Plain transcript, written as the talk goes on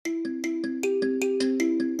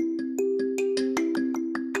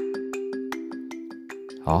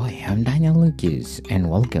Hi, I'm Daniel Lucas, and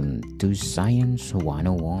welcome to Science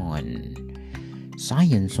 101.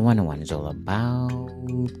 Science 101 is all about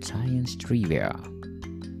science trivia,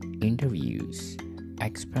 interviews,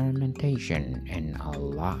 experimentation, and a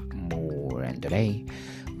lot more. And today,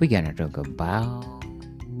 we're gonna talk about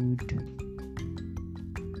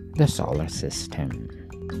the solar system.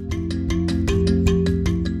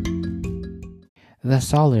 The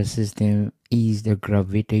solar system is the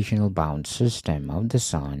gravitational bound system of the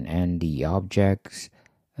Sun and the objects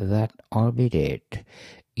that orbit it.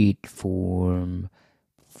 It formed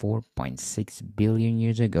 4.6 billion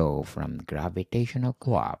years ago from gravitational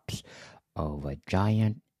collapse of a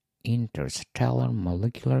giant interstellar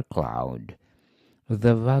molecular cloud.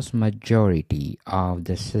 The vast majority of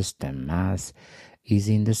the system mass is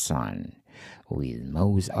in the Sun, with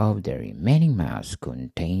most of the remaining mass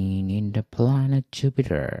contained in the planet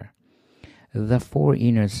Jupiter. The four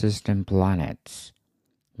inner system planets,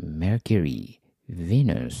 Mercury,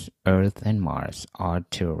 Venus, Earth, and Mars, are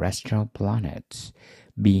terrestrial planets,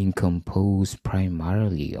 being composed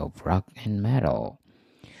primarily of rock and metal.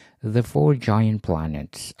 The four giant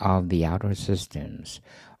planets of the outer systems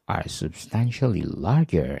are substantially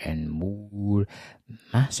larger and more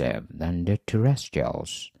massive than the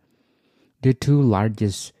terrestrials. The two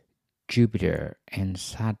largest, Jupiter and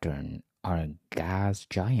Saturn, are gas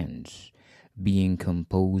giants, being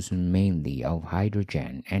composed mainly of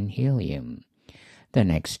hydrogen and helium. The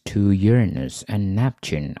next two, Uranus and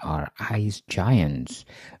Neptune, are ice giants,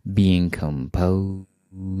 being composed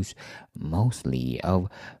mostly of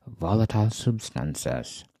volatile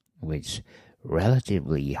substances with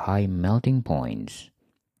relatively high melting points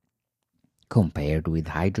compared with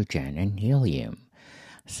hydrogen and helium,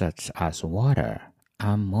 such as water,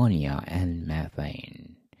 ammonia, and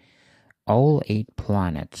methane. All 8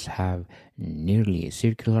 planets have nearly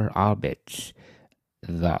circular orbits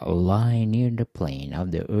that lie near the plane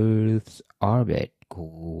of the Earth's orbit,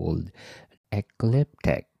 called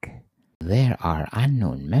ecliptic. There are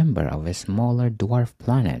unknown members of smaller dwarf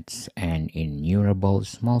planets and innumerable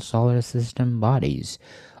small solar system bodies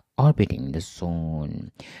orbiting the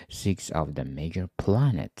Sun. 6 of the major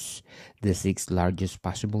planets, the 6 largest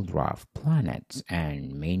possible dwarf planets,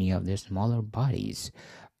 and many of the smaller bodies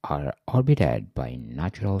are orbited by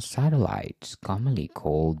natural satellites, commonly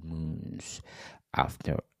called moons,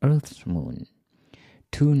 after Earth's moon.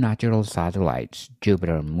 2 natural satellites,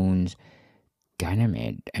 Jupiter moons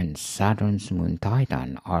Ganymede and Saturn's moon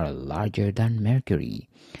Titan, are larger than Mercury,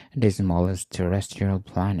 the smallest terrestrial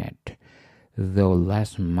planet. Though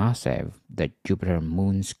less massive, the Jupiter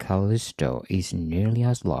moon's Callisto is nearly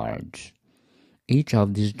as large. Each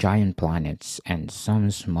of these giant planets and some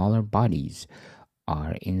smaller bodies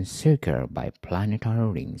are encircled by planetary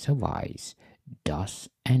rings of ice, dust,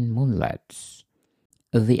 and moonlets.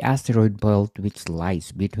 The asteroid belt, which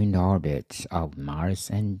lies between the orbits of Mars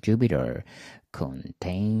and Jupiter,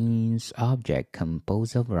 contains objects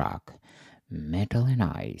composed of rock, metal, and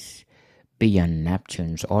ice. Beyond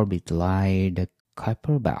Neptune's orbit lie the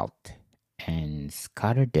Kuiper Belt and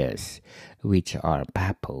scattered disks, which are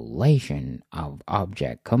populations of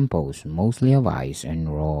objects composed mostly of ice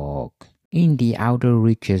and rock. In the outer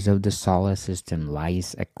reaches of the solar system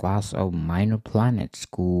lies a class of minor planets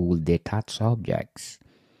called detached objects.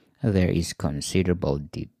 There is considerable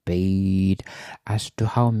debate as to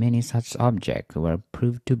how many such objects were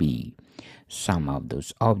proved to be. Some of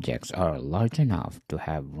those objects are large enough to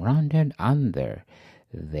have rounded under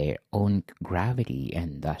their own gravity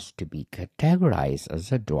and thus to be categorized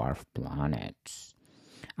as dwarf planets.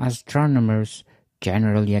 Astronomers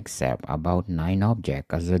generally accept about 9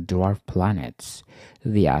 objects as dwarf planets: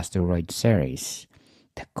 the asteroid Ceres,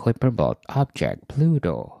 the Kuiper Belt object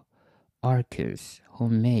Pluto, Arcturus,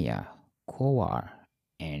 Haumea, Quasar,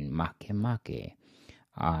 and Makemake,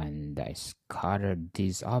 and the scattered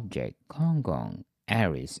disk object Gong,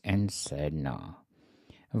 Eris, and Sedna.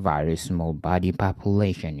 Various small body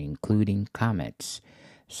populations, including comets,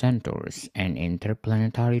 centaurs, and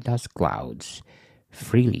interplanetary dust clouds,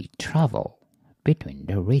 freely travel between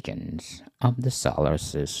the regions of the solar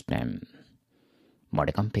system. More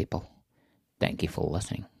to come, people. Thank you for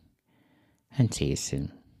listening, and see you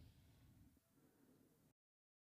soon.